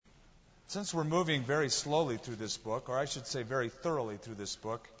Since we're moving very slowly through this book, or I should say very thoroughly through this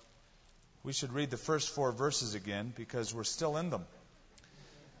book, we should read the first 4 verses again because we're still in them.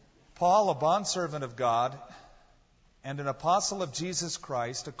 Paul, a bondservant of God and an apostle of Jesus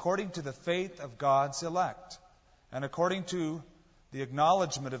Christ, according to the faith of God's elect, and according to the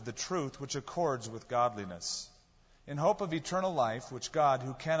acknowledgement of the truth which accords with godliness, in hope of eternal life, which God,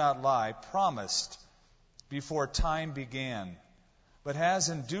 who cannot lie, promised before time began, but has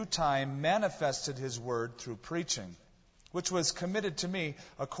in due time manifested his word through preaching, which was committed to me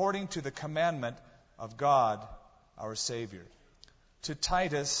according to the commandment of God our Savior. To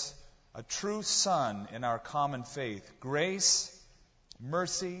Titus, a true son in our common faith, grace,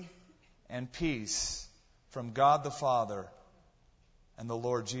 mercy, and peace from God the Father and the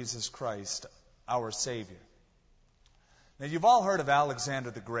Lord Jesus Christ, our Savior. Now, you've all heard of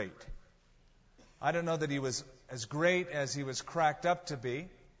Alexander the Great. I don't know that he was as great as he was cracked up to be,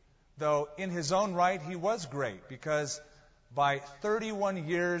 though in his own right he was great, because by 31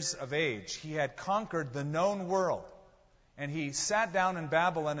 years of age he had conquered the known world. And he sat down in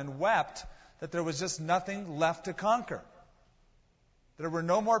Babylon and wept that there was just nothing left to conquer. There were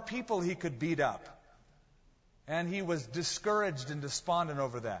no more people he could beat up. And he was discouraged and despondent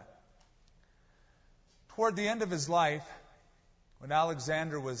over that. Toward the end of his life, when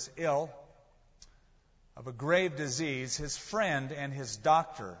Alexander was ill of a grave disease, his friend and his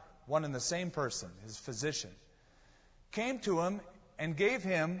doctor, one and the same person, his physician, came to him and gave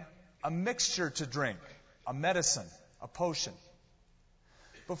him a mixture to drink, a medicine, a potion.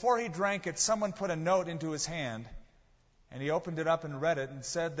 Before he drank it, someone put a note into his hand, and he opened it up and read it and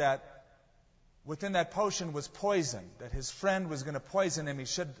said that within that potion was poison, that his friend was going to poison him, he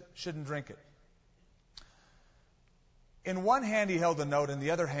shouldn't drink it. In one hand he held the note, in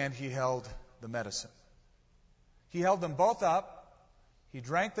the other hand he held the medicine. He held them both up, he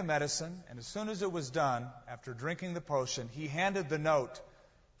drank the medicine, and as soon as it was done, after drinking the potion, he handed the note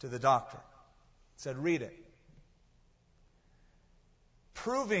to the doctor. He said, "Read it."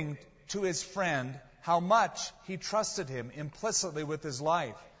 Proving to his friend how much he trusted him implicitly with his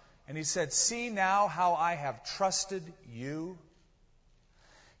life. And he said, "See now how I have trusted you."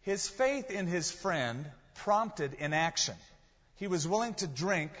 His faith in his friend prompted inaction. He was willing to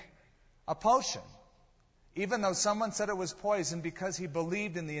drink a potion, even though someone said it was poison, because he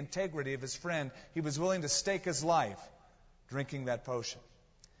believed in the integrity of his friend. He was willing to stake his life drinking that potion.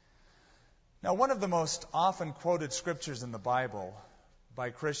 Now, one of the most often quoted scriptures in the Bible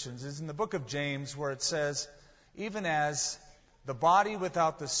by Christians is in the book of James, where it says, "Even as the body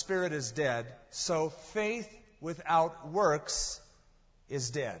without the spirit is dead, so faith without works is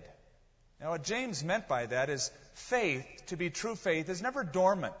dead." Now, what James meant by that is faith, to be true faith, is never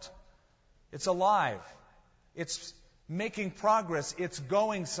dormant. It's alive. It's making progress. It's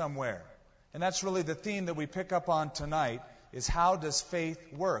going somewhere. And that's really the theme that we pick up on tonight, is how does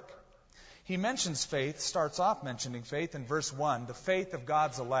faith work? He mentions faith, starts off mentioning faith in verse 1, the faith of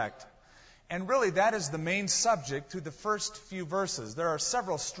God's elect. And really that is the main subject through the first few verses. There are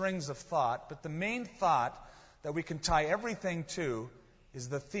several strings of thought, but the main thought that we can tie everything to is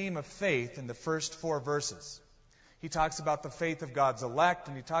the theme of faith in the first 4 verses. He talks about the faith of God's elect,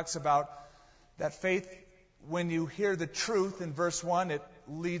 and he talks about that faith, when you hear the truth in verse 1, it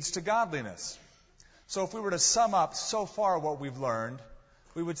leads to godliness. So if we were to sum up so far what we've learned,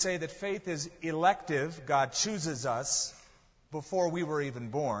 we would say that faith is elective. God chooses us before we were even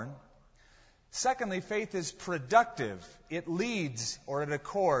born. Secondly, faith is productive. It leads, or it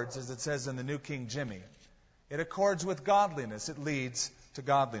accords, as it says in the New King Jimmy. It accords with godliness. It leads to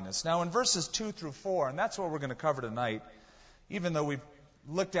godliness. Now, in verses 2 through 4, and that's what we're going to cover tonight, even though we've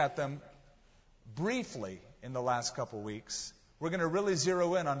looked at them briefly in the last couple weeks, we're going to really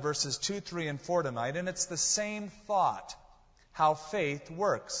zero in on verses 2, 3, and 4 tonight, and it's the same thought, how faith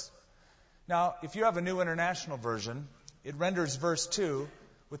works. Now, if you have a New International Version, it renders verse 2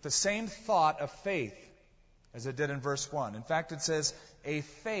 with the same thought of faith as it did in verse 1. In fact, it says, "A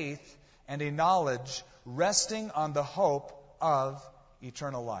faith and a knowledge resting on the hope of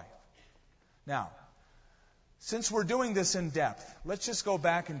eternal life." Now, since we're doing this in depth, let's just go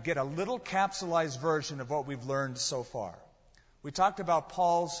back and get a little capsulized version of what we've learned so far. We talked about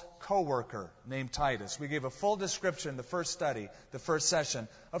Paul's co-worker named Titus. We gave a full description in the first study, the first session,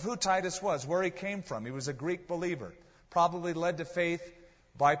 of who Titus was, where he came from. He was a Greek believer, probably led to faith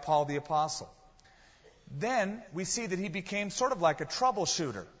by Paul the Apostle. Then we see that he became sort of like a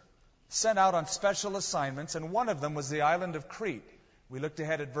troubleshooter, sent out on special assignments, and one of them was the island of Crete. We looked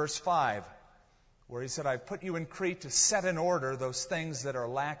ahead at verse 5, where he said, "I've put you in Crete to set in order those things that are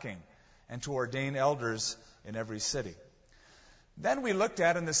lacking and to ordain elders in every city." Then we looked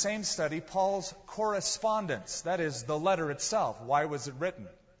at, in the same study, Paul's correspondence. That is, the letter itself. Why was it written?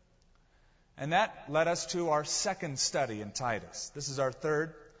 And that led us to our second study in Titus. This is our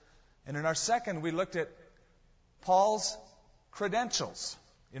third. And in our second, we looked at Paul's credentials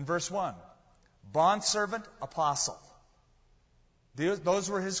in verse 1. Bondservant, apostle. Those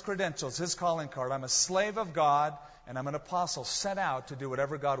were his credentials, his calling card. I'm a slave of God, and I'm an apostle sent out to do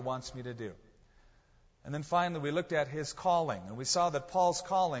whatever God wants me to do. And then finally, we looked at his calling. And we saw that Paul's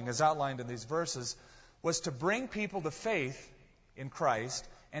calling, as outlined in these verses, was to bring people to faith in Christ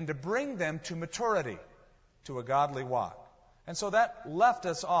and to bring them to maturity, to a godly walk. And so that left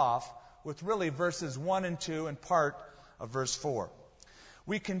us off with really verses 1 and 2 and part of verse 4.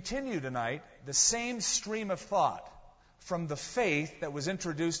 We continue tonight the same stream of thought from the faith that was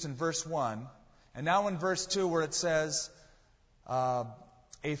introduced in verse 1, and now in verse 2 where it says,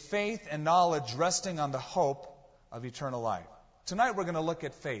 a faith and knowledge resting on the hope of eternal life. Tonight we're going to look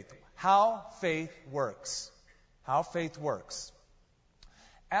at faith. How faith works. How faith works.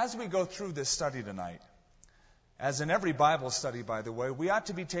 As we go through this study tonight, as in every Bible study, by the way, we ought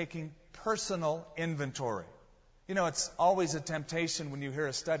to be taking personal inventory. You know, it's always a temptation when you hear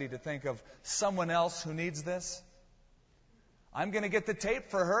a study to think of someone else who needs this. I'm going to get the tape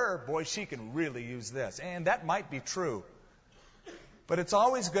for her. Boy, she can really use this. And that might be true. But it's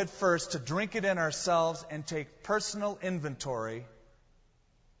always good first to drink it in ourselves and take personal inventory,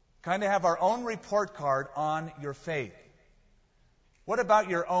 kind of have our own report card on your faith. What about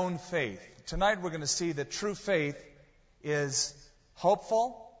your own faith? Tonight we're going to see that true faith is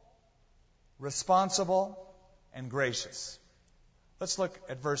hopeful, responsible, and gracious. Let's look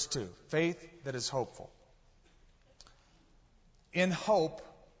at verse 2. Faith that is hopeful. In hope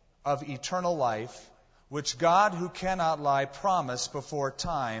of eternal life, which God who cannot lie promised before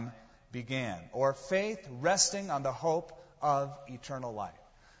time began. Or faith resting on the hope of eternal life.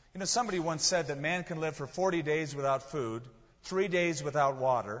 You know, somebody once said that man can live for 40 days without food, 3 days without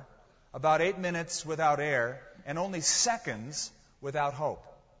water, about 8 minutes without air, and only seconds without hope.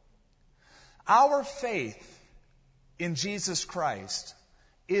 Our faith in Jesus Christ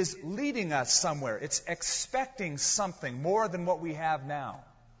is leading us somewhere. It's expecting something more than what we have now.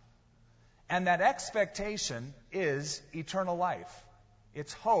 And that expectation is eternal life.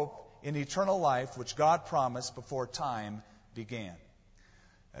 It's hope in eternal life which God promised before time began.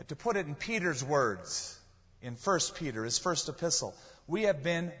 To put it in Peter's words, in 1 Peter, his first epistle, we have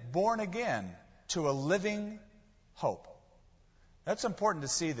been born again to a living hope. That's important to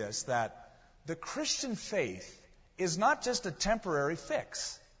see this, that the Christian faith is not just a temporary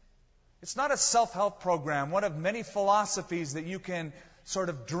fix. It's not a self-help program, one of many philosophies that you can sort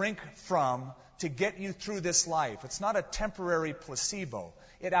of drink from to get you through this life. It's not a temporary placebo.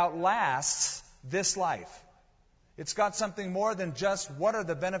 It outlasts this life. It's got something more than just what are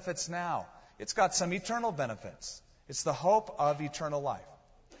the benefits now. It's got some eternal benefits. It's the hope of eternal life.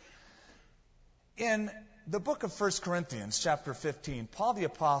 In the book of 1 Corinthians, chapter 15, Paul the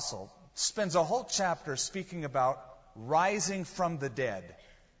Apostle spends a whole chapter speaking about rising from the dead,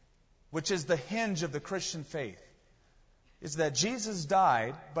 which is the hinge of the Christian faith. Is that Jesus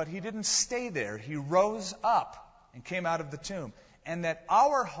died, but he didn't stay there. He rose up and came out of the tomb. And that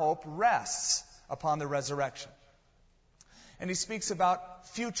our hope rests upon the resurrection. And he speaks about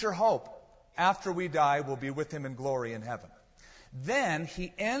future hope. After we die, we'll be with him in glory in heaven. Then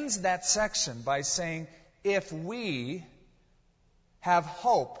he ends that section by saying, if we have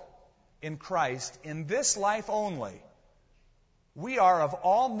hope in Christ in this life only, we are of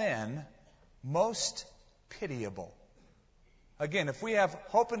all men most pitiable. Again, if we have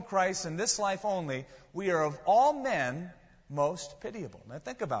hope in Christ in this life only, we are of all men most pitiable. Now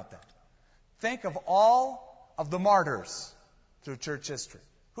think about that. Think of all of the martyrs through church history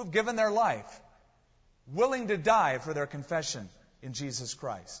who've given their life, willing to die for their confession in Jesus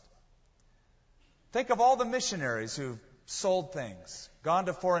Christ. Think of all the missionaries who've sold things, gone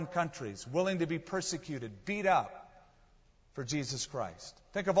to foreign countries, willing to be persecuted, beat up for Jesus Christ.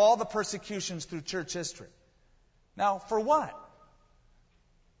 Think of all the persecutions through church history. Now, for what?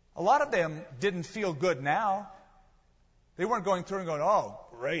 A lot of them didn't feel good now. They weren't going through and going, oh,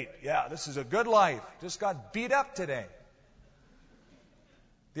 great, yeah, this is a good life. Just got beat up today.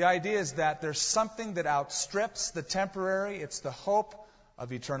 The idea is that there's something that outstrips the temporary. It's the hope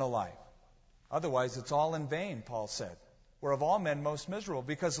of eternal life. Otherwise, it's all in vain, Paul said. We're of all men most miserable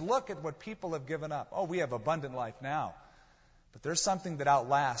because look at what people have given up. Oh, we have abundant life now. But there's something that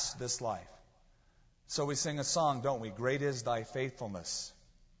outlasts this life. So we sing a song, don't we? Great is thy faithfulness.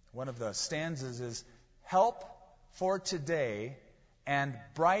 One of the stanzas is, help for today and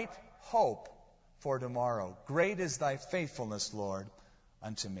bright hope for tomorrow. Great is thy faithfulness, Lord,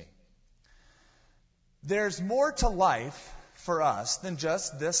 unto me. There's more to life for us than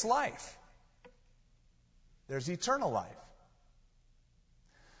just this life. There's eternal life.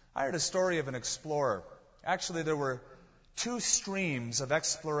 I heard a story of an explorer. Actually, there were 2 streams of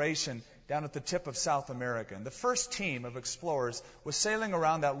exploration down at the tip of South America. And the first team of explorers was sailing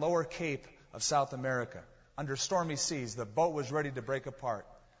around that lower cape of South America. Under stormy seas, the boat was ready to break apart.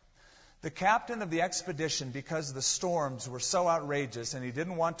 The captain of the expedition, because the storms were so outrageous and he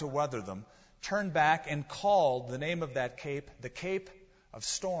didn't want to weather them, turned back and called the name of that cape the Cape of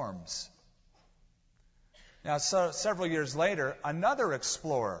Storms. Now, several years later, another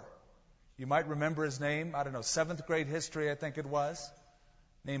explorer, you might remember his name, 7th grade history, I think it was,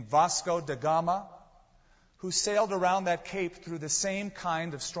 named Vasco da Gama, who sailed around that cape through the same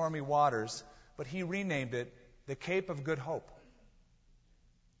kind of stormy waters, but he renamed it the Cape of Good Hope.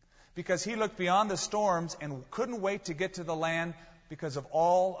 Because he looked beyond the storms and couldn't wait to get to the land because of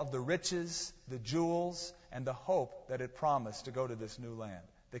all of the riches, the jewels, and the hope that it promised to go to this new land.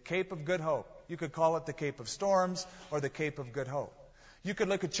 The Cape of Good Hope. You could call it the Cape of Storms or the Cape of Good Hope. You could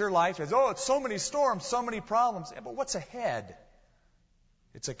look at your life as, it's so many storms, so many problems. Yeah, but what's ahead?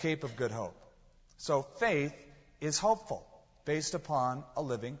 It's a Cape of Good Hope. So faith is hopeful, based upon a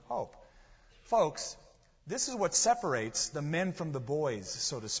living hope. Folks, this is what separates the men from the boys,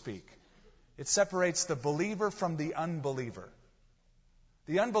 so to speak. It separates the believer from the unbeliever.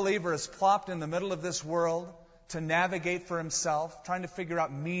 The unbeliever is plopped in the middle of this world to navigate for himself, trying to figure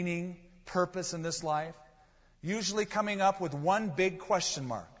out meaning, purpose in this life, usually coming up with one big question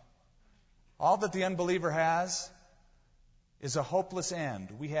mark. All that the unbeliever has is a hopeless end.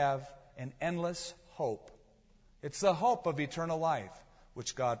 We have an endless hope. It's the hope of eternal life,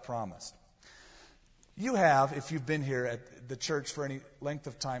 which God promised. You have, if you've been here at the church for any length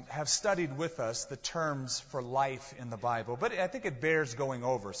of time, have studied with us the terms for life in the Bible. But I think it bears going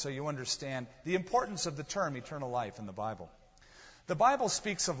over so you understand the importance of the term eternal life in the Bible. The Bible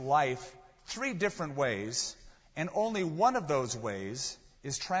speaks of life 3 different ways, and only one of those ways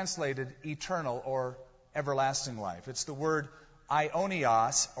is translated eternal or everlasting life. It's the word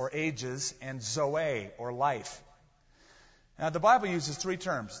aionios, or ages, and zoe, or life. Now, the Bible uses 3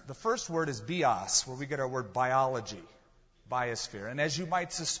 terms. The first word is bios, where we get our word biology, biosphere. And as you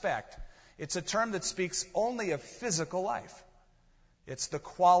might suspect, it's a term that speaks only of physical life. It's the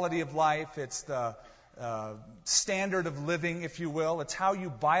quality of life. It's the standard of living, if you will. It's how you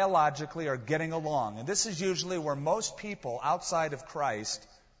biologically are getting along. And this is usually where most people outside of Christ,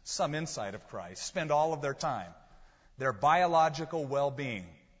 some inside of Christ, spend all of their time. Their biological well-being.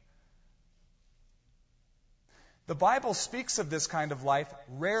 The Bible speaks of this kind of life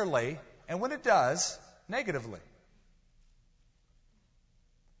rarely, and when it does, negatively.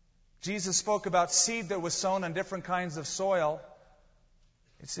 Jesus spoke about seed that was sown on different kinds of soil.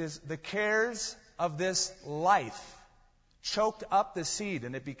 It says, the cares of this life choked up the seed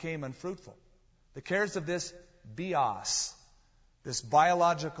and it became unfruitful. The cares of this bios, this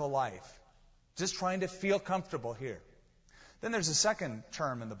biological life. Just trying to feel comfortable here. Then there's a second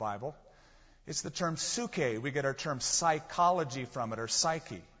term in the Bible. It's the term psyche. We get our term psychology from it, or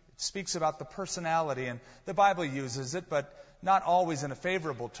psyche. It speaks about the personality, and the Bible uses it, but not always in a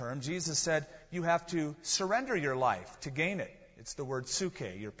favorable term. Jesus said you have to surrender your life to gain it. It's the word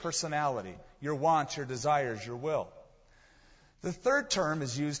psyche, your personality, your wants, your desires, your will. The third term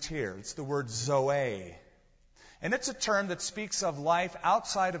is used here. It's the word zoe. And it's a term that speaks of life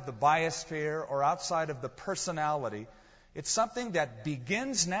outside of the biosphere or outside of the personality. It's something that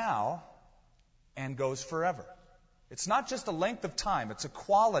begins now and goes forever. It's not just a length of time, it's a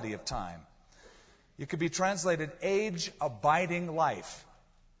quality of time. It could be translated age-abiding life.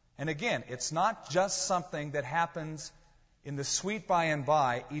 And again, it's not just something that happens in the sweet by and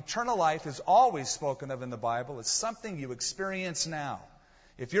by. Eternal life is always spoken of in the Bible. It's something you experience now.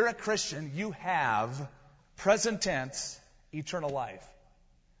 If you're a Christian, you have, present tense, eternal life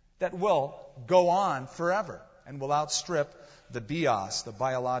that will go on forever and will outstrip the bios, the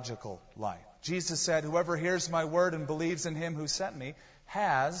biological life. Jesus said, whoever hears my word and believes in him who sent me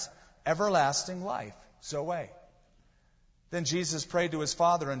has everlasting life, zoe. Then Jesus prayed to his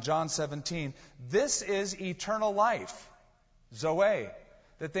Father in John 17, this is eternal life, zoe,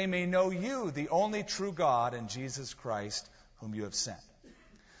 that they may know you, the only true God, and Jesus Christ, whom you have sent.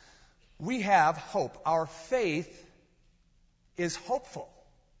 We have hope. Our faith is hopeful.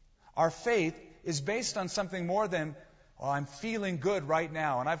 Our faith is based on something more than, I'm feeling good right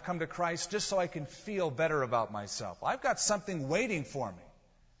now, and I've come to Christ just so I can feel better about myself. I've got something waiting for me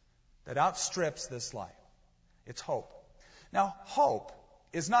that outstrips this life. It's hope. Now, hope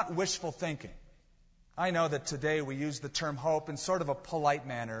is not wishful thinking. I know that today we use the term hope in sort of a polite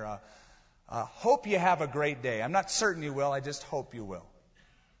manner. Hope you have a great day. I'm not certain you will. I just hope you will.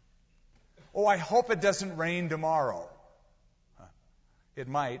 Oh, I hope it doesn't rain tomorrow. It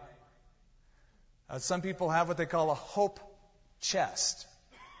might. Some people have what they call a hope chest.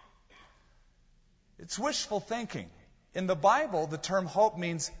 It's wishful thinking. In the Bible, the term hope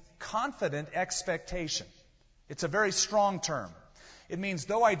means confident expectation. It's a very strong term. It means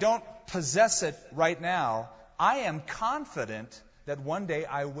though I don't possess it right now, I am confident that one day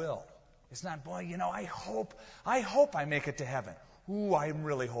I will. It's not, boy, I hope I make it to heaven. Ooh, I'm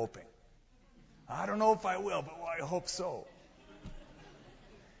really hoping. I don't know if I will, but I hope so.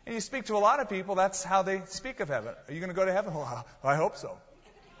 And you speak to a lot of people, that's how they speak of heaven. Are you going to go to heaven? Well, I hope so.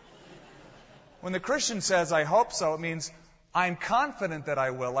 When the Christian says, I hope so, it means I'm confident that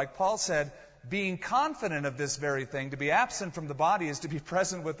I will. Like Paul said, being confident of this very thing, to be absent from the body is to be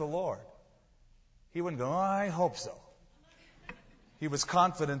present with the Lord. He wouldn't go, oh, I hope so. He was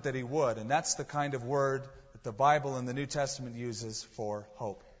confident that he would, and that's the kind of word that the Bible and the New Testament uses for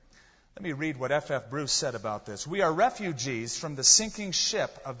hope. Let me read what F. Bruce said about this. We are refugees from the sinking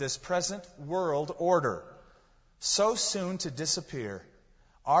ship of this present world order, so soon to disappear.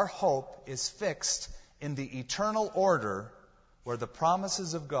 Our hope is fixed in the eternal order where the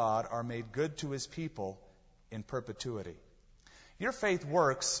promises of God are made good to His people in perpetuity. Your faith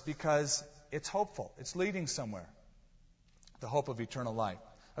works because it's hopeful. It's leading somewhere. The hope of eternal life.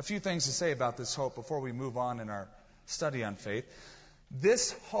 A few things to say about this hope before we move on in our study on faith.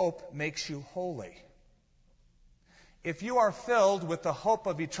 This hope makes you holy. If you are filled with the hope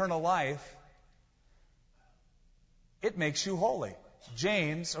of eternal life, it makes you holy.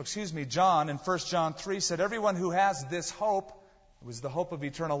 John in 1 John 3 said, everyone who has this hope, it was the hope of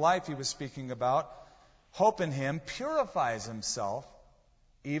eternal life he was speaking about, hope in Him purifies himself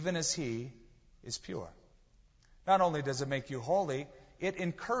even as He is pure. Not only does it make you holy, it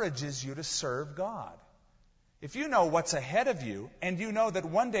encourages you to serve God. If you know what's ahead of you, and you know that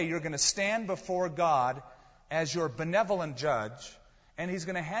one day you're going to stand before God as your benevolent judge, and He's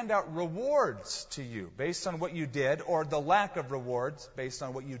going to hand out rewards to you based on what you did, or the lack of rewards based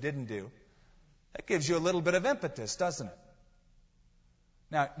on what you didn't do, that gives you a little bit of impetus, doesn't it?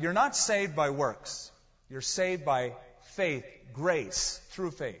 Now, you're not saved by works. You're saved by faith, grace,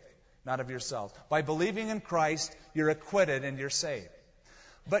 through faith, not of yourself. By believing in Christ, you're acquitted and you're saved.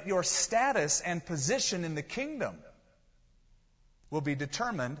 But your status and position in the kingdom will be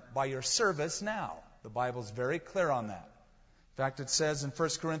determined by your service now. The Bible's very clear on that. In fact, it says in 1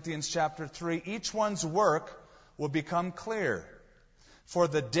 Corinthians chapter 3, each one's work will become clear. For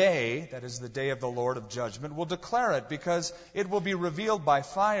the day, that is the day of the Lord of judgment, will declare it, because it will be revealed by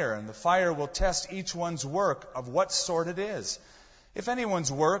fire, and the fire will test each one's work of what sort it is. If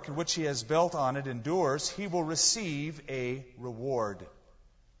anyone's work which he has built on it endures, he will receive a reward.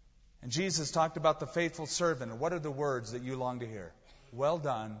 And Jesus talked about the faithful servant. And what are the words that you long to hear? Well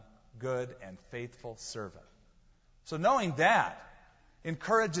done, good and faithful servant. So knowing that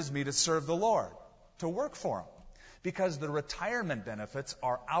encourages me to serve the Lord, to work for Him, because the retirement benefits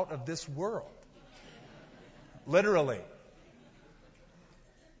are out of this world. Literally.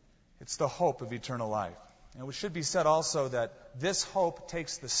 It's the hope of eternal life. And it should be said also that this hope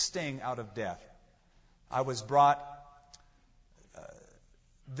takes the sting out of death.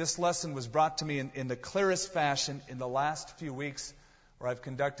 This lesson was brought to me in the clearest fashion in the last few weeks, where I've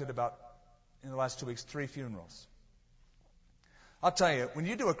conducted in the last 2 weeks, 3 funerals. I'll tell you, when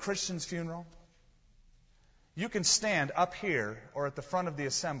you do a Christian's funeral, you can stand up here or at the front of the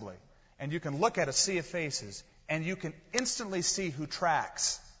assembly, and you can look at a sea of faces, and you can instantly see who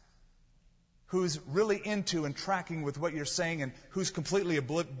tracks, who's really into and tracking with what you're saying, and who's completely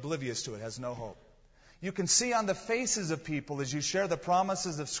oblivious to it, has no hope. You can see on the faces of people as you share the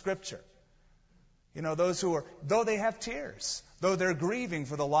promises of Scripture. Those who are, though they have tears, though they're grieving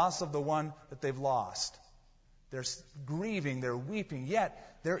for the loss of the one that they've lost. They're grieving, they're weeping,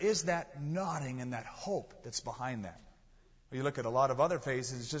 yet there is that nodding and that hope that's behind that. You look at a lot of other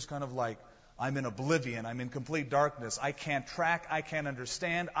faces, it's just kind of like, I'm in oblivion, I'm in complete darkness, I can't track, I can't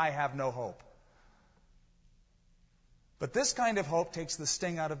understand, I have no hope. But this kind of hope takes the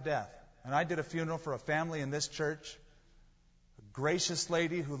sting out of death. And I did a funeral for a family in this church, a gracious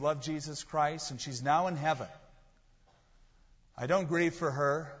lady who loved Jesus Christ, and she's now in heaven. I don't grieve for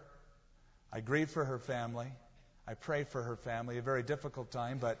her. I grieve for her family. I pray for her family, a very difficult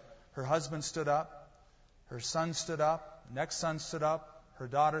time, but her husband stood up, her son stood up, next son stood up, her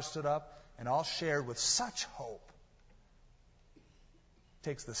daughter stood up, and all shared with such hope.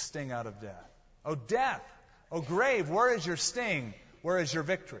 Takes the sting out of death. Oh, death! Oh, grave, where is your sting? Where is your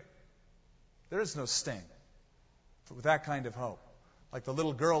victory? There is no sting with that kind of hope. Like the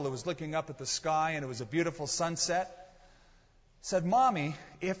little girl who was looking up at the sky and it was a beautiful sunset, said, "Mommy,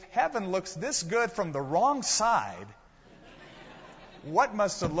 if heaven looks this good from the wrong side, what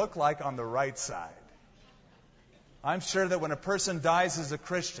must it look like on the right side?" I'm sure that when a person dies as a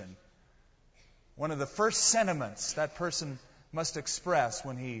Christian, one of the first sentiments that person must express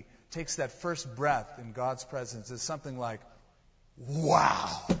when he takes that first breath in God's presence is something like,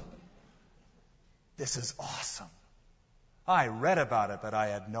 "Wow, this is awesome. I read about it, but I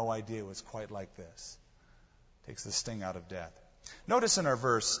had no idea it was quite like this." Takes the sting out of death. Notice in our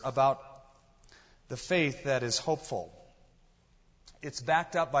verse about the faith that is hopeful. It's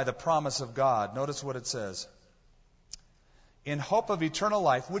backed up by the promise of God. Notice what it says. "In hope of eternal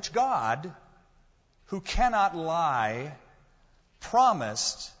life, which God, who cannot lie,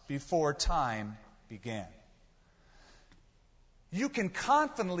 promised before time began." You can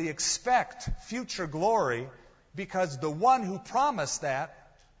confidently expect future glory because the one who promised that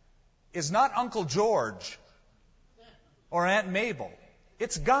is not Uncle George or Aunt Mabel.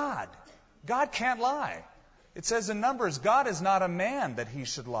 It's God. God can't lie. It says in Numbers, God is not a man that he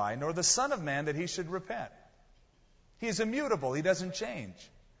should lie, nor the son of man that he should repent. He is immutable. He doesn't change.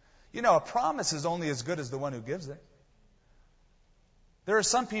 You know, a promise is only as good as the one who gives it. There are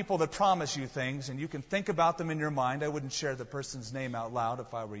some people that promise you things, and you can think about them in your mind. I wouldn't share the person's name out loud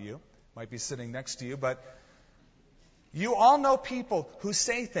if I were you. Might be sitting next to you, but you all know people who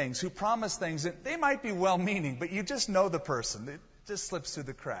say things, who promise things, that they might be well-meaning, but you just know the person. It just slips through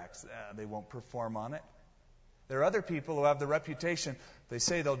the cracks. They won't perform on it. There are other people who have the reputation, they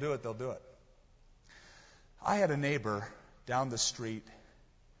say they'll do it, they'll do it. I had a neighbor down the street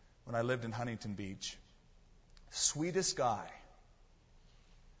when I lived in Huntington Beach. Sweetest guy.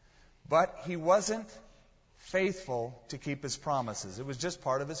 But he wasn't faithful to keep his promises. It was just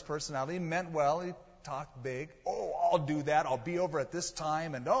part of his personality. He meant well. He talked big. "Oh, I'll do that. I'll be over at this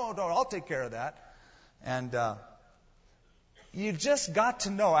time. And no, I'll take care of that." And you just got to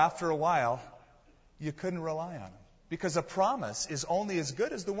know after a while you couldn't rely on him. Because a promise is only as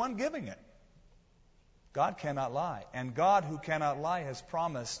good as the one giving it. God cannot lie. And God, who cannot lie, has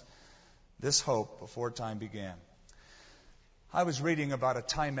promised this hope before time began. I was reading about a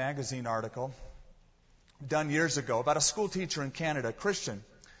Time magazine article done years ago about a school teacher in Canada, a Christian,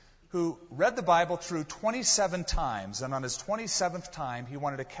 who read the Bible through 27 times, and on his 27th time, he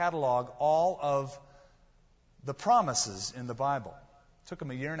wanted to catalog all of the promises in the Bible. It took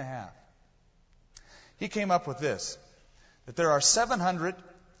him a year and a half. He came up with this, that there are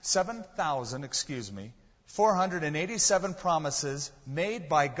 7,487 promises made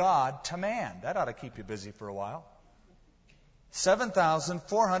by God to man. That ought to keep you busy for a while.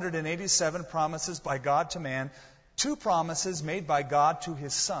 7,487 promises by God to man, 2 promises made by God to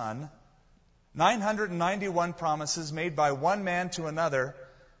his Son, 991 promises made by one man to another,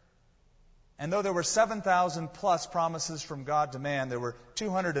 and though there were 7,000 plus promises from God to man, there were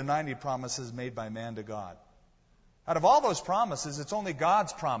 290 promises made by man to God. Out of all those promises, it's only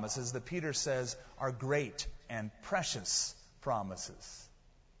God's promises that Peter says are great and precious promises.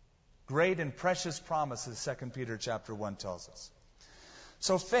 Great and precious promises, 2 Peter chapter 1 tells us.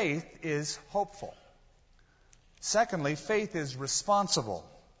 So faith is hopeful. Secondly, faith is responsible.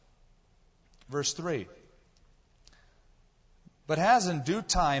 Verse 3. But has in due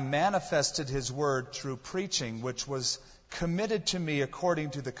time manifested his word through preaching, which was committed to me according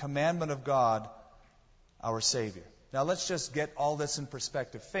to the commandment of God, our Savior. Now let's just get all this in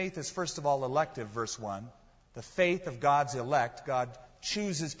perspective. Faith is first of all elective, verse 1. The faith of God's elect. God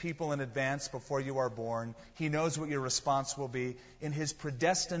chooses people in advance before you are born. He knows what your response will be. In his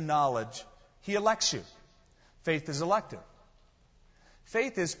predestined knowledge, he elects you. Faith is elective.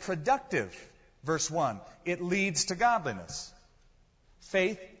 Faith is productive, verse 1. It leads to godliness.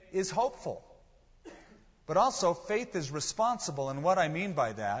 Faith is hopeful. But also, faith is responsible, and what I mean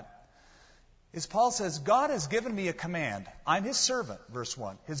by that is Paul says, God has given me a command. I'm his servant, verse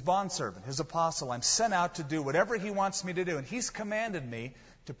 1, his bondservant, his apostle. I'm sent out to do whatever he wants me to do, and he's commanded me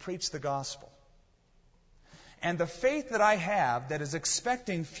to preach the gospel. And the faith that I have that is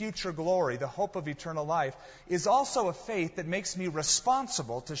expecting future glory, the hope of eternal life, is also a faith that makes me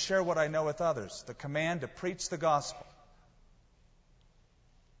responsible to share what I know with others, the command to preach the gospel.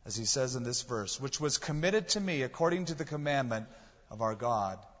 As he says in this verse, which was committed to me according to the commandment of our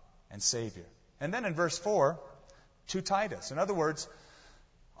God and Savior. And then in verse 4, to Titus. In other words,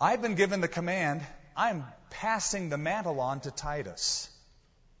 I've been given the command, I'm passing the mantle on to Titus.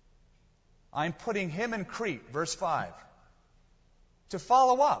 I'm putting him in Crete, verse 5, to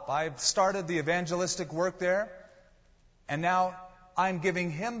follow up. I've started the evangelistic work there, and now I'm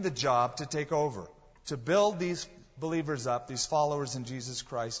giving him the job to take over, to build these believers up, these followers in Jesus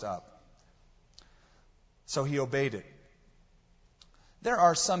Christ up. So he obeyed it. There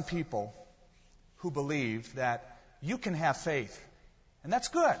are some people who believe that you can have faith. And that's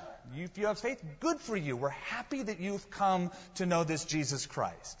good. If you have faith, good for you. We're happy that you've come to know this Jesus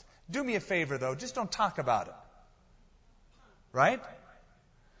Christ. Do me a favor, though. Just don't talk about it. Right?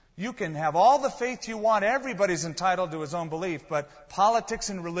 You can have all the faith you want. Everybody's entitled to his own belief. But politics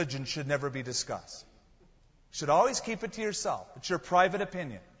and religion should never be discussed. You should always keep it to yourself. It's your private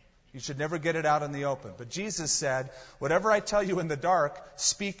opinion. You should never get it out in the open. But Jesus said, whatever I tell you in the dark,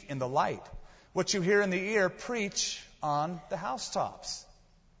 speak in the light. What you hear in the ear, preach on the housetops.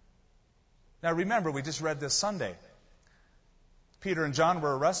 Now remember, we just read this Sunday. Peter and John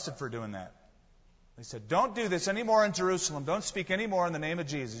were arrested for doing that. They said, don't do this anymore in Jerusalem. Don't speak anymore in the name of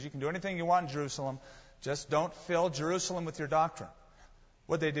Jesus. You can do anything you want in Jerusalem. Just don't fill Jerusalem with your doctrine.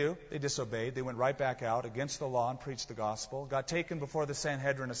 What'd they do? They disobeyed. They went right back out against the law and preached the gospel. Got taken before the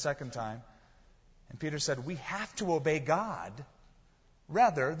Sanhedrin a second time. And Peter said, we have to obey God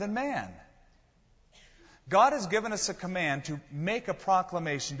rather than man. God has given us a command to make a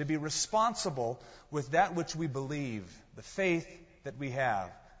proclamation, to be responsible with that which we believe, the faith that we have.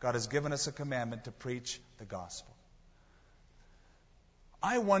 God has given us a commandment to preach the gospel.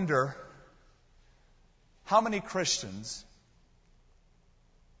 I wonder how many Christians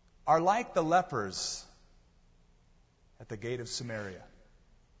are like the lepers at the gate of Samaria.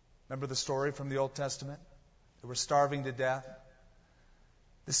 Remember the story from the Old Testament? They were starving to death.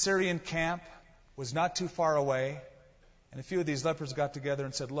 The Syrian camp was not too far away, and a few of these lepers got together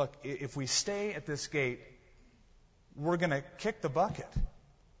and said, look, if we stay at this gate, we're going to kick the bucket.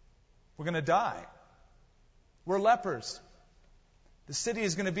 We're going to die. We're lepers. The city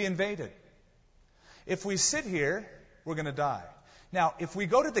is going to be invaded. If we sit here, we're going to die. Now, if we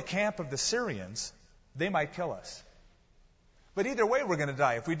go to the camp of the Syrians, they might kill us. But either way, we're going to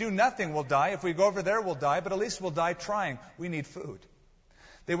die. If we do nothing, we'll die. If we go over there, we'll die. But at least we'll die trying. We need food.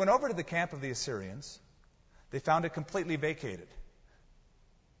 They went over to the camp of the Assyrians. They found it completely vacated.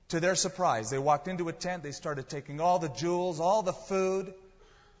 To their surprise, they walked into a tent. They started taking all the jewels, all the food.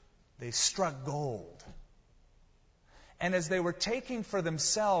 They struck gold. And as they were taking for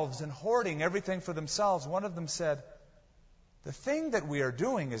themselves and hoarding everything for themselves, one of them said, the thing that we are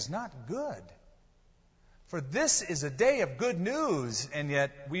doing is not good. For this is a day of good news, and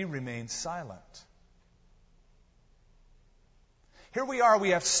yet we remain silent. Here we are,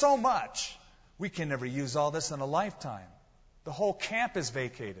 we have so much. We can never use all this in a lifetime. The whole camp is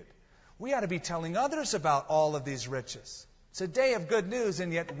vacated. We ought to be telling others about all of these riches. It's a day of good news,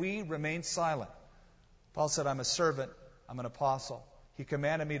 and yet we remain silent. Paul said, I'm a servant. I'm an apostle. He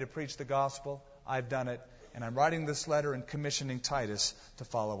commanded me to preach the gospel. I've done it. And I'm writing this letter and commissioning Titus to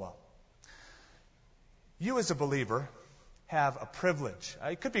follow up. You as a believer have a privilege.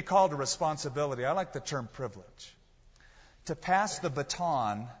 It could be called a responsibility. I like the term privilege. To pass the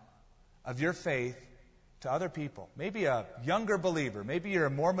baton of your faith to other people. Maybe a younger believer. Maybe you're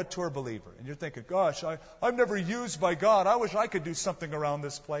a more mature believer. And you're thinking, gosh, I'm never used by God. I wish I could do something around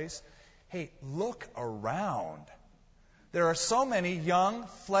this place. Hey, look around. There are so many young,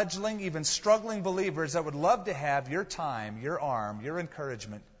 fledgling, even struggling believers that would love to have your time, your arm, your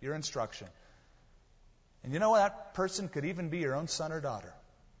encouragement, your instruction. And you know what? That person could even be your own son or daughter.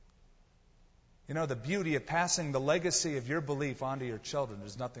 You know, the beauty of passing the legacy of your belief onto your children,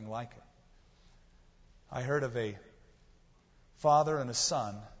 there's nothing like it. I heard of a father and a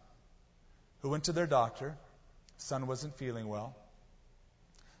son who went to their doctor. The son wasn't feeling well.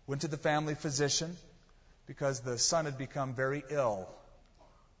 Went to the family physician because the son had become very ill.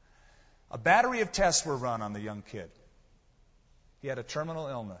 A battery of tests were run on the young kid. He had a terminal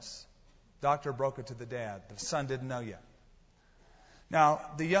illness. Doctor broke it to the dad. The son didn't know yet. Now,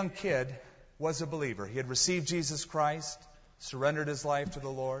 the young kid was a believer. He had received Jesus Christ, surrendered his life to the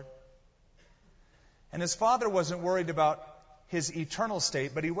Lord. And his father wasn't worried about his eternal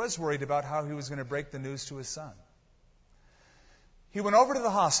state, but he was worried about how he was going to break the news to his son. He went over to the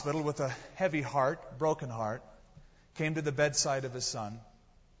hospital with a heavy heart, broken heart, came to the bedside of his son,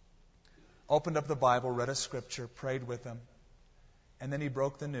 opened up the Bible, read a scripture, prayed with him, and then he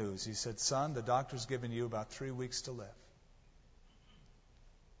broke the news. He said, son, the doctor's given you about 3 weeks to live.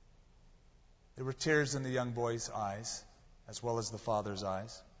 There were tears in the young boy's eyes, as well as the father's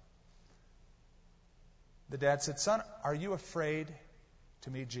eyes. The dad said, son, are you afraid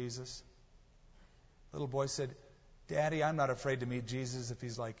to meet Jesus? The little boy said, Daddy, I'm not afraid to meet Jesus if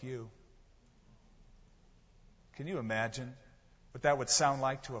he's like you. Can you imagine what that would sound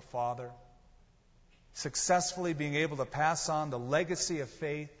like to a father? successfully being able to pass on the legacy of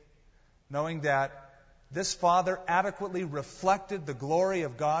faith, knowing that this father adequately reflected the glory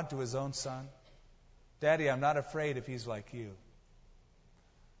of God to his own son? Daddy, I'm not afraid if he's like you.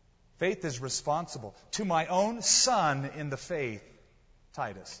 Faith is responsible. To my own son in the faith,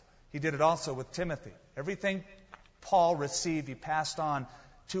 Titus. He did it also with Timothy. Everything Paul received, he passed on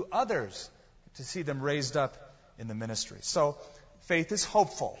to others to see them raised up in the ministry. So, faith is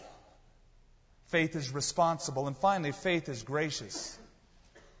hopeful. Faith is responsible. And finally, faith is gracious.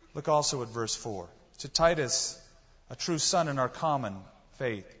 Look also at verse 4. To Titus, a true son in our common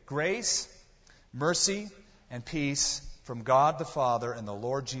faith. Grace, mercy, and peace from God the Father and the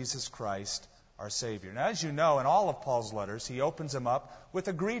Lord Jesus Christ, our Savior. Now, as you know, in all of Paul's letters, he opens them up with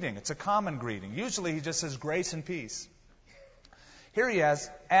a greeting. It's a common greeting. Usually he just says grace and peace. Here he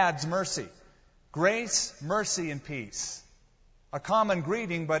adds mercy. Grace, mercy, and peace. A common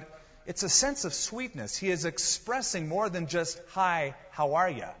greeting, but it's a sense of sweetness. He is expressing more than just, hi, how are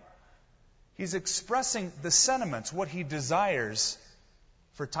you? He's expressing the sentiments, what he desires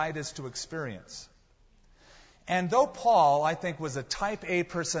for Titus to experience. And though Paul, I think, was a type A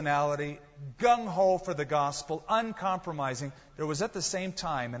personality, gung-ho for the gospel, uncompromising, there was at the same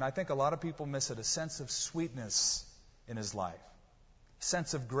time, and I think a lot of people miss it, a sense of sweetness in his life. A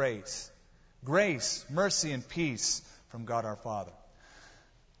sense of grace. Grace, mercy, and peace from God our Father.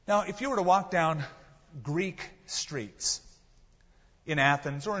 Now, if you were to walk down Greek streets in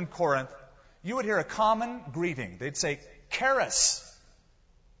Athens or in Corinth, you would hear a common greeting. They'd say, charis,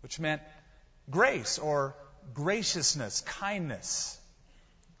 which meant grace or graciousness, kindness.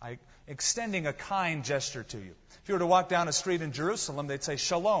 Extending a kind gesture to you. If you were to walk down a street in Jerusalem, they'd say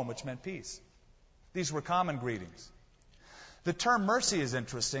shalom, which meant peace. These were common greetings. The term mercy is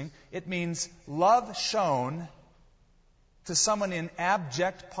interesting. It means love shown to someone in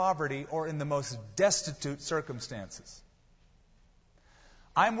abject poverty or in the most destitute circumstances.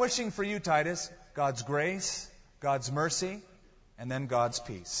 I'm wishing for you, Titus, God's grace, God's mercy, and then God's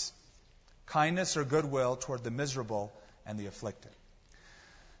peace. Kindness or goodwill toward the miserable and the afflicted.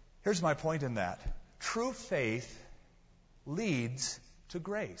 Here's my point in that. True faith leads to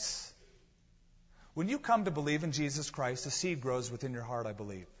grace. When you come to believe in Jesus Christ, a seed grows within your heart, I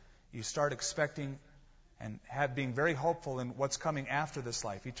believe. You start expecting and being very hopeful in what's coming after this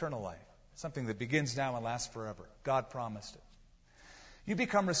life, eternal life. Something that begins now and lasts forever. God promised it. You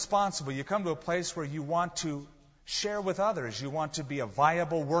become responsible. You come to a place where you want to share with others. You want to be a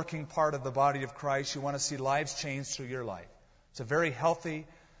viable, working part of the body of Christ. You want to see lives changed through your life. It's a very healthy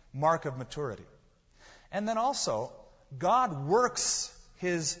mark of maturity. And then also, God works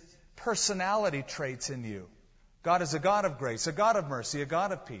His personality traits in you. God is a God of grace, a God of mercy, a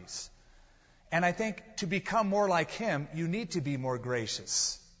God of peace. And I think to become more like Him, you need to be more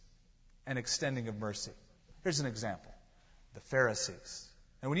gracious and extending of mercy. Here's an example. The Pharisees.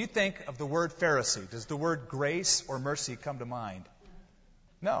 And when you think of the word Pharisee, does the word grace or mercy come to mind?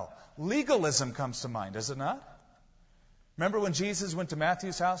 No. Legalism comes to mind, does it not? Remember when Jesus went to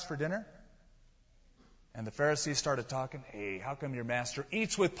Matthew's house for dinner? And the Pharisees started talking, hey, how come your master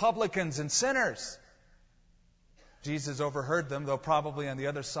eats with publicans and sinners? Jesus overheard them, though probably on the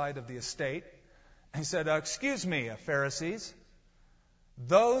other side of the estate. He said, excuse me, Pharisees,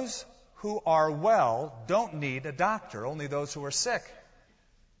 those who are well don't need a doctor, only those who are sick.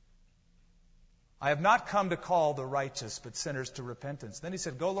 I have not come to call the righteous, but sinners to repentance. Then he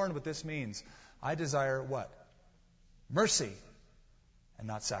said, go learn what this means. I desire what? Mercy and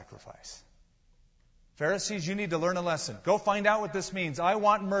not sacrifice. Pharisees, you need to learn a lesson. Go find out what this means. I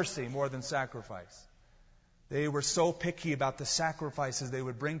want mercy more than sacrifice. They were so picky about the sacrifices they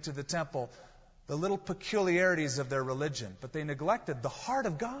would bring to the temple, the little peculiarities of their religion, but they neglected the heart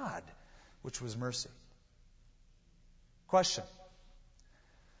of God, which was mercy. Question.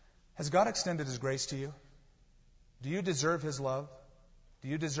 Has God extended His grace to you? Do you deserve His love? Do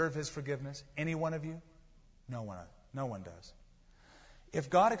you deserve His forgiveness? Any one of you? No one does. If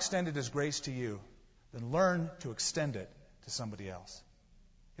God extended His grace to you, then learn to extend it to somebody else.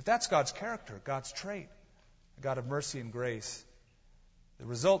 If that's God's character, God's trait, a God of mercy and grace, the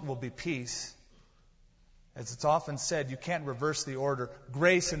result will be peace. As it's often said, you can't reverse the order.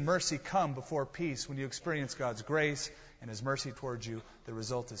 Grace and mercy come before peace. When you experience God's grace and His mercy towards you, the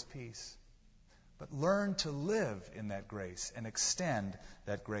result is peace. But learn to live in that grace and extend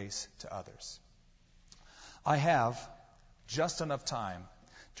that grace to others. I have just enough time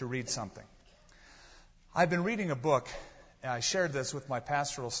to read something. I've been reading a book, and I shared this with my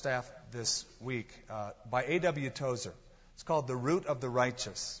pastoral staff this week, by A.W. Tozer. It's called The Root of the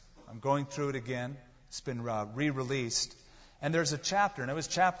Righteous. I'm going through it again. It's been re-released. And there's a chapter, and it was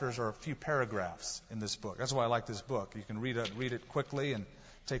chapters or a few paragraphs in this book. That's why I like this book. You can read it quickly and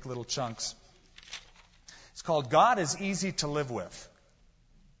take little chunks. It's called God is Easy to Live With.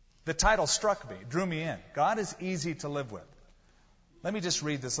 The title struck me, drew me in. God is easy to live with. Let me just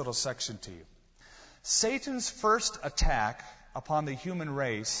read this little section to you. Satan's first attack upon the human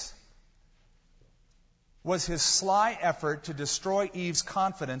race was his sly effort to destroy Eve's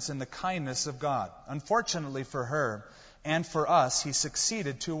confidence in the kindness of God. Unfortunately for her and for us, he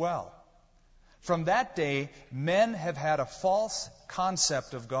succeeded too well. From that day, men have had a false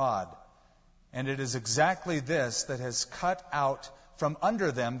concept of God, and it is exactly this that has cut out from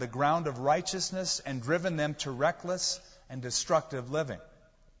under them the ground of righteousness and driven them to reckless and destructive living.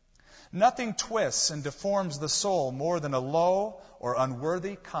 Nothing twists and deforms the soul more than a low or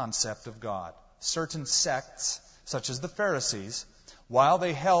unworthy concept of God. Certain sects, such as the Pharisees, while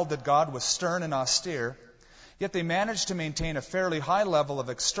they held that God was stern and austere, yet they managed to maintain a fairly high level of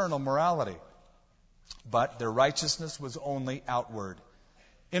external morality. But their righteousness was only outward.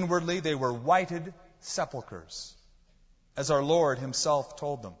 Inwardly, they were whited sepulchres, as our Lord himself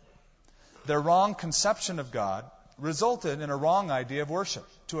told them. Their wrong conception of God resulted in a wrong idea of worship.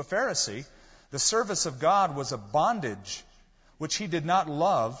 To a Pharisee, the service of God was a bondage which he did not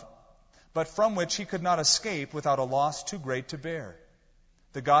love, but from which he could not escape without a loss too great to bear.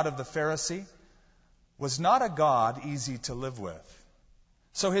 The God of the Pharisee was not a God easy to live with.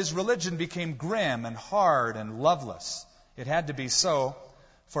 So his religion became grim and hard and loveless. It had to be so,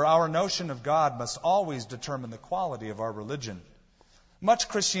 for our notion of God must always determine the quality of our religion. Much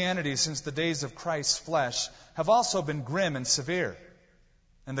Christianity since the days of Christ's flesh have also been grim and severe.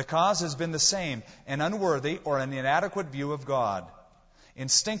 And the cause has been the same, an unworthy or an inadequate view of God.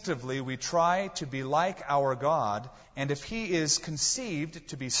 Instinctively, we try to be like our God, and if He is conceived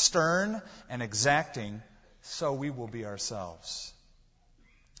to be stern and exacting, so we will be ourselves.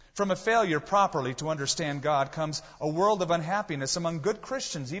 From a failure properly to understand God comes a world of unhappiness among good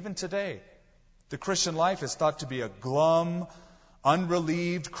Christians even today. The Christian life is thought to be a glum,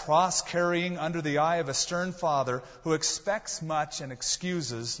 unrelieved, cross-carrying under the eye of a stern father who expects much and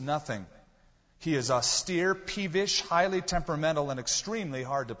excuses nothing. He is austere, peevish, highly temperamental, and extremely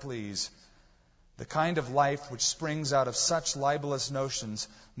hard to please. The kind of life which springs out of such libelous notions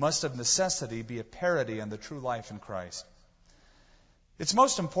must of necessity be a parody on the true life in Christ. It's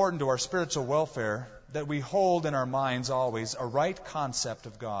most important to our spiritual welfare that we hold in our minds always a right concept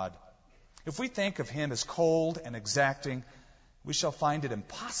of God. If we think of Him as cold and exacting, we shall find it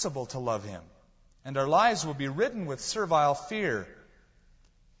impossible to love Him, and our lives will be ridden with servile fear.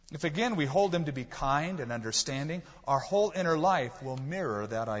 If again we hold Him to be kind and understanding, our whole inner life will mirror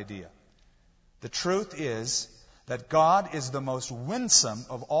that idea. The truth is that God is the most winsome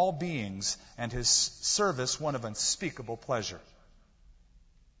of all beings, and His service one of unspeakable pleasure.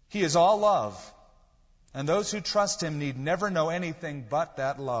 He is all love, and those who trust Him need never know anything but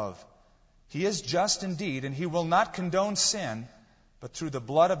that love. He is just indeed, and He will not condone sin, but through the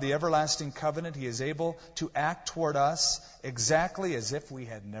blood of the everlasting covenant, He is able to act toward us exactly as if we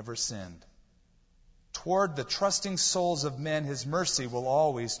had never sinned. Toward the trusting souls of men, His mercy will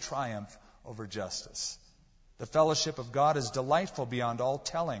always triumph over justice. The fellowship of God is delightful beyond all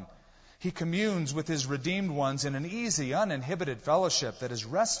telling. He communes with His redeemed ones in an easy, uninhibited fellowship that is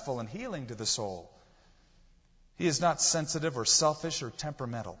restful and healing to the soul. He is not sensitive or selfish or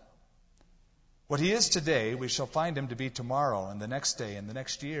temperamental. What He is today, we shall find Him to be tomorrow and the next day and the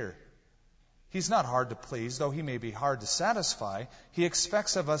next year. He's not hard to please, though He may be hard to satisfy. He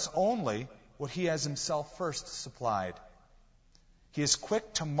expects of us only what He has Himself first supplied. He is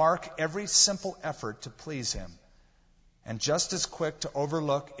quick to mark every simple effort to please Him, and just as quick to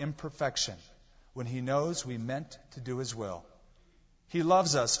overlook imperfection when He knows we meant to do His will. He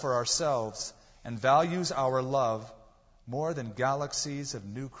loves us for ourselves and values our love more than galaxies of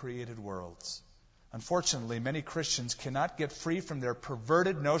new created worlds. Unfortunately, many Christians cannot get free from their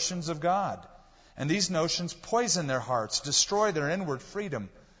perverted notions of God, and these notions poison their hearts, destroy their inward freedom.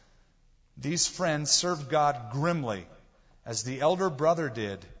 These friends served God grimly, as the elder brother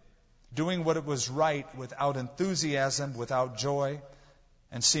did, doing what it was right without enthusiasm, without joy,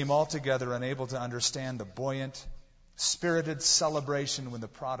 and seem altogether unable to understand the buoyant, spirited celebration when the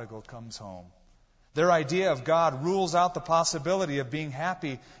prodigal comes home. Their idea of God rules out the possibility of being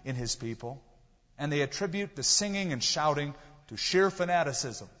happy in His people, and they attribute the singing and shouting to sheer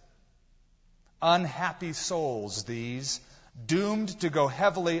fanaticism. Unhappy souls, these, doomed to go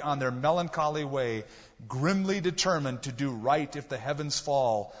heavily on their melancholy way, grimly determined to do right if the heavens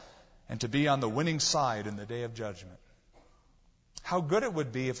fall, and to be on the winning side in the day of judgment. How good it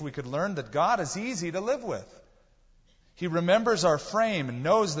would be if we could learn that God is easy to live with. He remembers our frame and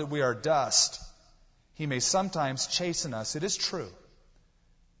knows that we are dust. He may sometimes chasten us. It is true.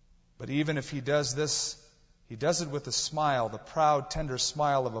 But even if He does this, He does it with a smile, the proud, tender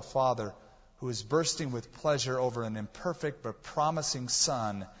smile of a father who is bursting with pleasure over an imperfect but promising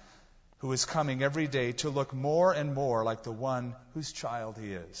son who is coming every day to look more and more like the one whose child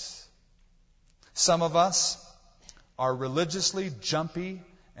he is. Some of us are religiously jumpy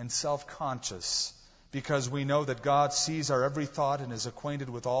and self-conscious because we know that God sees our every thought and is acquainted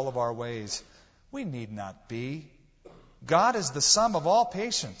with all of our ways. We need not be. God is the sum of all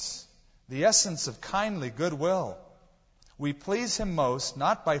patience, the essence of kindly goodwill. We please Him most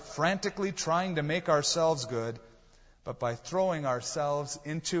not by frantically trying to make ourselves good, but by throwing ourselves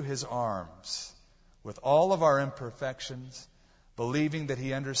into His arms with all of our imperfections, believing that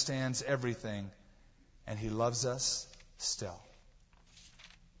He understands everything and He loves us still.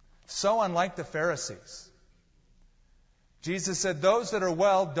 So unlike the Pharisees. Jesus said, those that are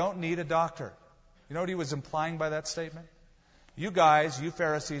well don't need a doctor. You know what He was implying by that statement? You guys, you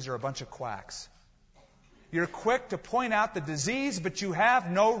Pharisees, are a bunch of quacks. You're quick to point out the disease, but you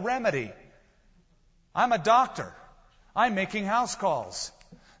have no remedy. I'm a doctor. I'm making house calls.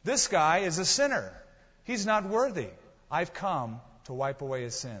 This guy is a sinner. He's not worthy. I've come to wipe away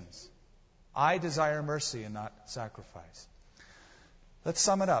his sins. I desire mercy and not sacrifice. Let's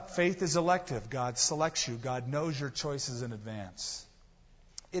sum it up. Faith is elective. God selects you. God knows your choices in advance.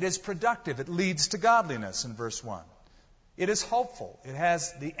 It is productive. It leads to godliness in verse 1. It is hopeful. It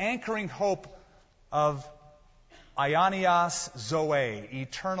has the anchoring hope of aionios zoe,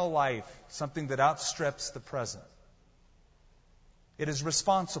 eternal life, something that outstrips the present. It is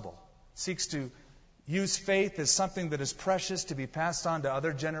responsible. It seeks to use faith as something that is precious to be passed on to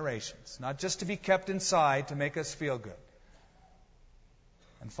other generations, not just to be kept inside to make us feel good.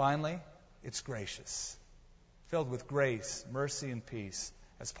 And finally, it's gracious, filled with grace, mercy, and peace,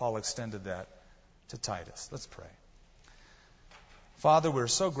 as Paul extended that to Titus. Let's pray. Father, we're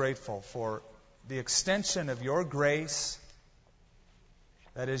so grateful for the extension of your grace,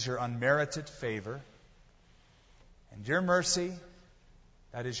 that is your unmerited favor, and your mercy,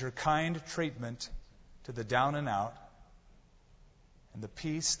 that is your kind treatment to the down and out, and the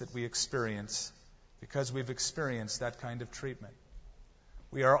peace that we experience because we've experienced that kind of treatment.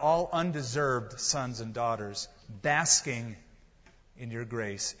 We are all undeserved sons and daughters, basking in your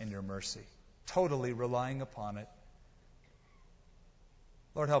grace and your mercy, totally relying upon it.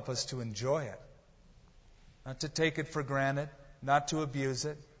 Lord, help us to enjoy it, not to take it for granted, not to abuse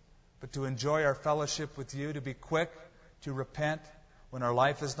it, but to enjoy our fellowship with you, to be quick to repent when our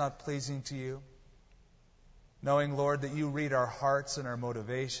life is not pleasing to you, knowing, Lord, that you read our hearts and our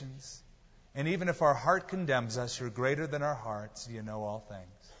motivations. And even if our heart condemns us, you're greater than our hearts. You know all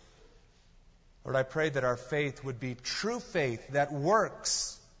things. Lord, I pray that our faith would be true faith that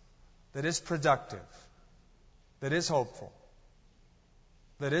works, that is productive, that is hopeful,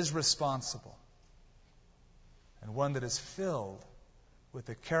 that is responsible, and one that is filled with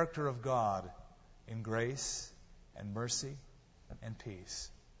the character of God in grace and mercy and peace.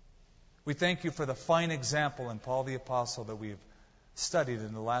 We thank you for the fine example in Paul the Apostle that we've studied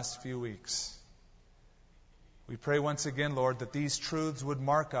in the last few weeks. We pray once again, Lord, that these truths would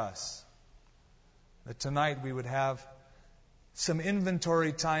mark us, that tonight we would have some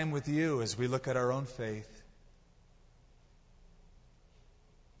inventory time with you as we look at our own faith.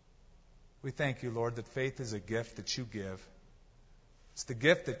 We thank you, Lord, that faith is a gift that you give. It's the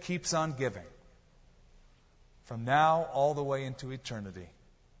gift that keeps on giving from now all the way into eternity.